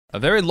A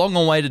very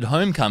long-awaited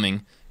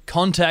homecoming,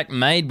 contact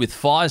made with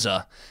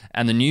Pfizer,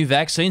 and the new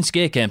vaccine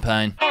scare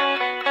campaign.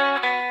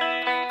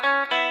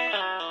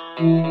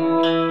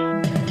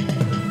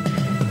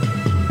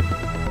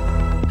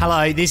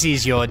 Hello, this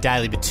is your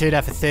Daily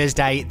Batuta for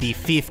Thursday, the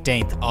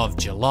 15th of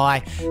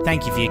July.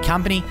 Thank you for your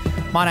company.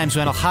 My name's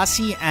Wendell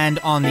Hussey, and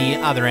on the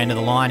other end of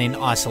the line in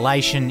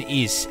isolation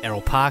is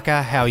Errol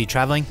Parker. How are you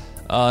travelling?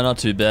 Not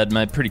too bad,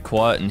 mate. Pretty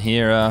quiet in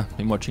here.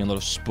 Been watching a lot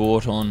of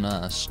sport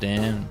on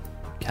Stan,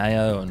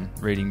 KO, and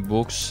reading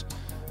books.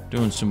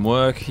 Doing some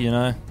work,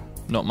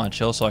 Not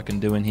much else I can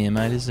do in here,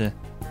 mate, is there?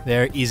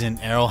 There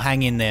isn't, Errol.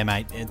 Hang in there,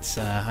 mate. It's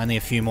only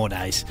a few more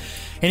days.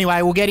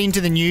 Anyway, we'll get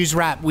into the news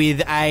wrap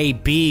with a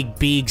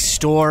big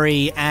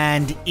story,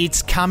 and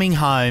it's coming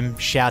home,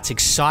 shouts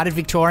excited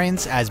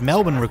Victorians as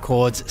Melbourne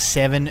records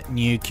 7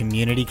 new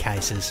community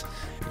cases.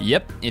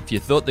 Yep, if you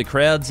thought the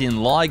crowds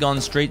in Lygon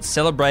Street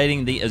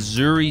celebrating the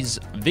Azuris'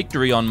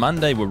 victory on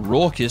Monday were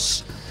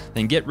raucous,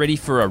 then get ready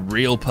for a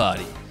real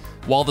party.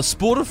 While the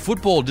sport of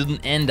football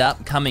didn't end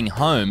up coming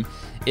home,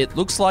 it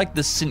looks like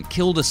the St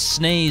Kilda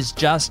sneeze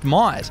just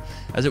might,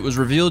 as it was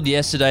revealed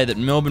yesterday that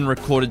Melbourne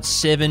recorded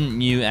 7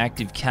 new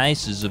active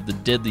cases of the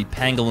deadly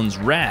Pangolin's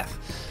wrath.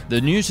 The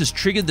news has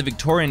triggered the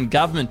Victorian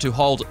government to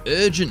hold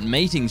urgent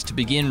meetings to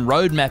begin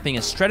road mapping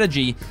a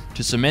strategy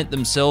to cement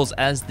themselves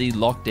as the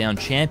lockdown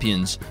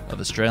champions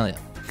of Australia.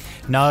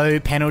 No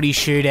penalty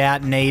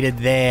shootout needed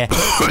there.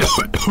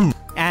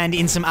 And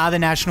in some other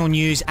national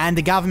news, and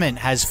the government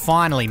has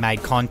finally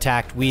made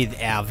contact with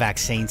our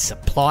vaccine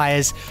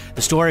suppliers.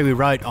 The story we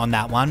wrote on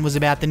that one was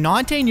about the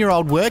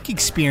 19-year-old work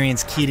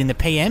experience kid in the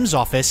PM's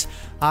office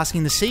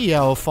asking the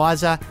CEO of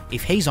Pfizer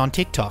if he's on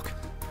TikTok.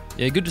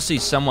 Yeah, good to see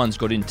someone's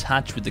got in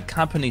touch with the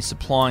company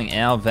supplying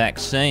our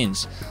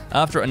vaccines.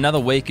 After another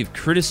week of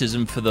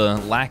criticism for the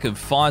lack of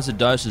Pfizer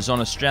doses on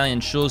Australian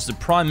shores, the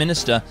Prime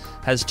Minister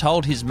has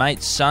told his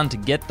mate's son to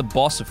get the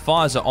boss of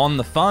Pfizer on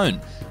the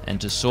phone and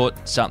to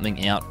sort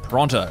something out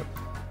pronto.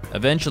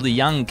 Eventually,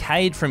 young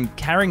Cade from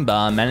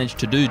Caringbah managed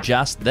to do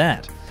just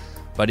that.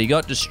 But he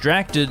got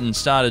distracted and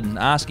started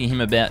asking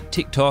him about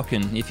TikTok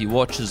and if he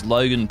watches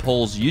Logan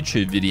Paul's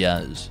YouTube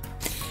videos.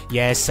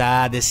 Yes,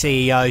 the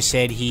CEO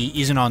said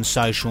he isn't on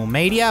social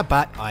media,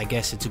 but I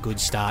guess it's a good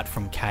start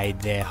from Cade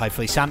there.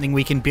 Hopefully something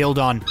we can build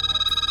on.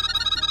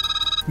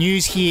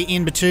 News here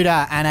in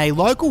Batuta, and a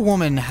local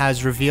woman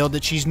has revealed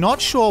that she's not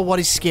sure what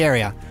is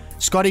scarier,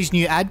 Scotty's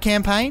new ad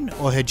campaign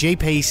or her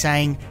GP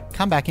saying,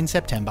 come back in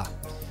September.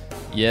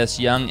 Yes,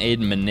 young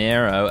Eden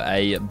Monero,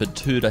 a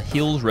Batuta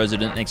Hills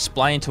resident,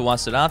 explained to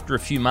us that after a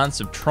few months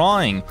of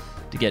trying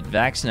to get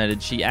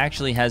vaccinated, she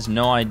actually has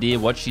no idea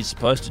what she's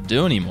supposed to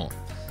do anymore.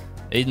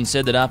 Eden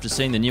said that after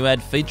seeing the new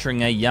ad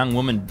featuring a young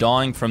woman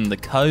dying from the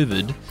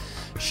COVID,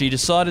 she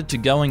decided to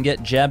go and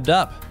get jabbed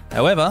up.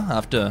 However,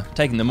 after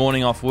taking the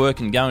morning off work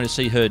and going to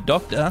see her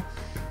doctor,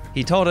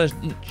 he told her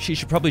she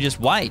should probably just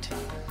wait.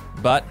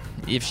 But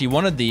if she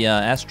wanted the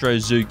Astro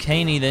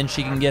Zucchini, then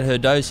she can get her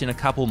dose in a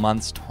couple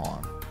months'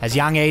 time. As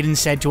young Eden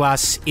said to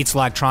us, it's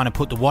like trying to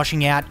put the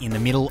washing out in the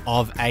middle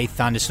of a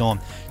thunderstorm.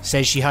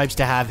 Says she hopes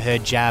to have her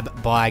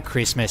jab by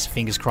Christmas.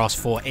 Fingers crossed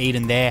for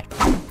Eden there.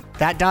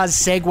 That does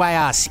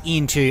segue us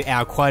into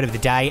our quote of the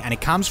day, and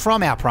it comes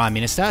from our Prime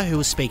Minister, who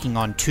was speaking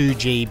on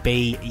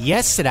 2GB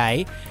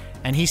yesterday,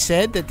 and he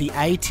said that the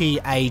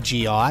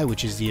ATAGI,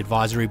 which is the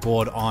Advisory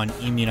Board on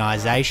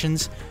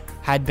Immunisations,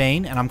 had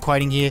been, and I'm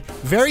quoting here,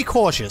 very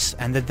cautious,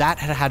 and that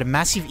had had a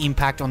massive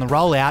impact on the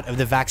rollout of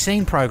the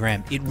vaccine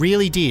program. It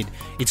really did.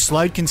 It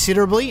slowed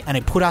considerably, and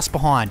it put us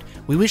behind.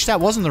 We wish that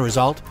wasn't the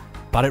result,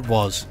 but it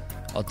was.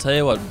 I'll tell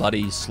you what,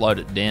 buddy, slowed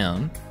it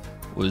down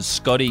was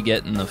Scotty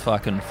getting the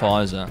fucking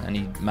Pfizer, and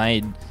he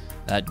made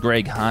that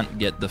Greg Hunt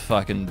get the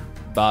fucking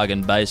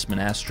bargain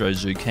basement Astro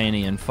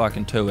Zucchini, and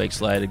fucking 2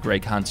 weeks later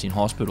Greg Hunt's in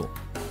hospital.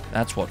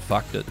 That's what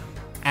fucked it.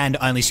 And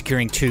only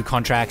securing 2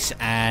 contracts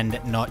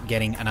and not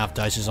getting enough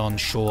doses on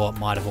shore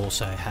might have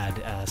also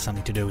had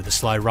something to do with the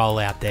slow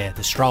rollout there,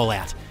 the stroll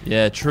out.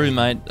 Yeah, true,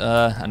 mate.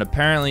 And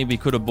apparently we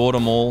could have bought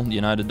them all,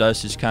 to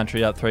dose this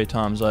country up 3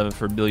 times over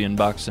for $1 billion,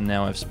 and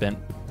now I've spent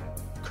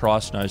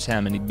Christ knows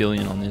how many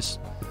billion on this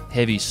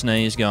heavy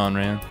sneeze going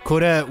round.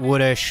 Coulda,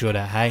 woulda,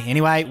 shoulda, hey?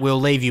 Anyway,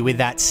 we'll leave you with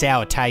that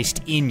sour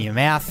taste in your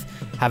mouth.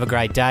 Have a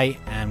great day,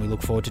 and we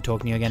look forward to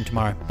talking to you again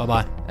tomorrow.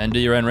 Bye-bye. And do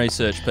your own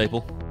research,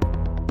 people.